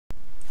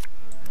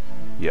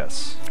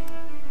Yes.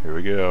 Here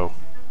we go.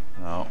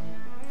 Oh.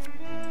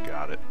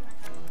 Got it.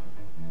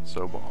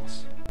 So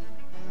boss.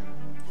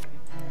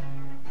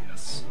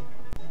 Yes.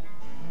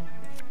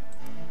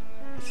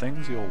 The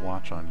things you'll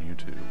watch on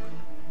YouTube.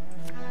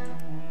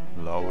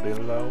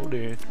 Loaded,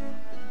 loaded.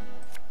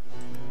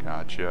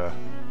 Gotcha.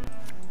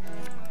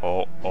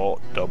 Oh,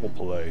 double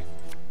play.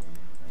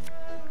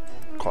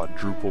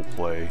 Quadruple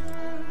play.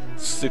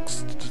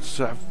 6 to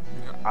 7.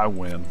 I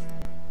win.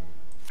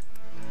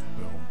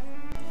 Boom.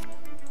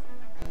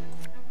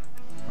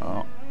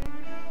 Oh.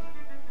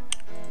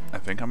 I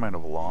think I might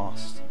have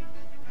lost.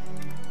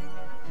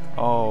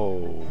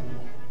 Oh.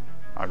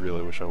 I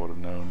really wish I would have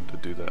known to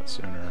do that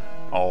sooner.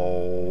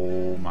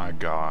 Oh my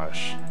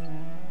gosh.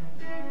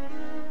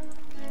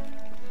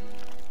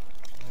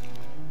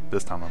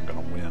 This time I'm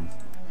gonna win.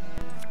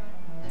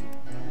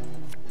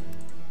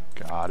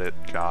 Got it,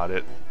 got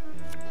it.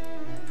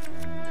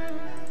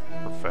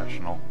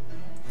 Professional.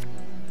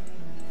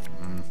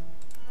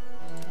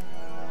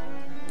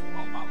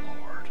 Oh my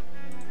lord.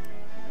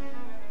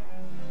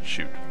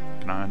 Shoot.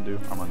 Can I undo?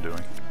 I'm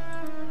undoing.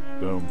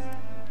 Boom.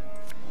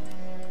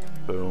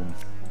 Boom.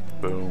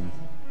 Boom.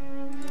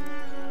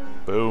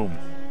 Boom.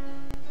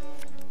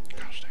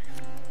 Gosh dang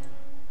it.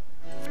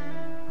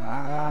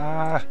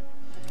 Ah!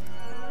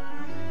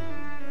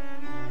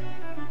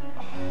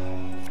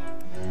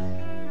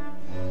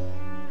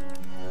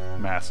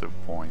 Massive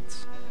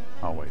points.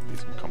 Oh wait,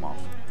 these can come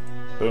off.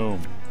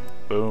 Boom.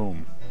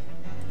 Boom.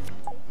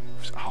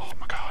 Oh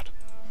my god.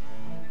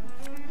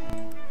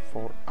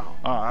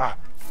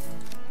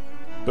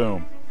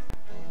 Boom.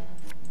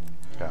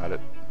 Got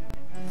it.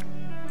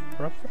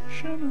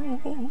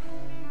 Professional.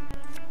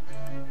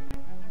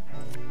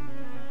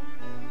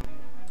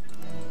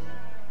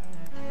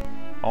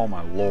 Oh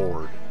my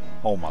lord.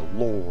 Oh my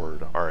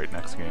lord. Alright,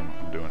 next game.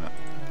 I'm doing it.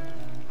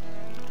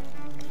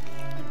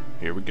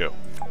 Here we go.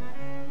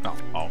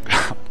 Oh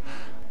god.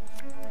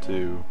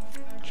 2,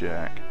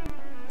 jack.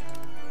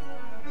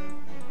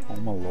 Oh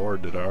my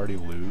lord, did I already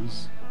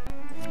lose?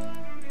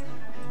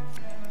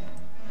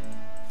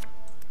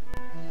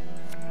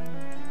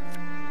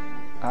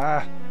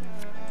 Ah!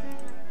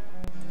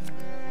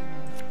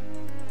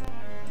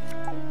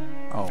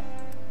 Oh.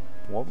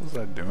 What was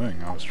I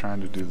doing? I was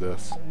trying to do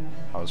this.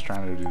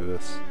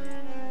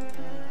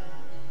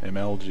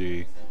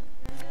 MLG.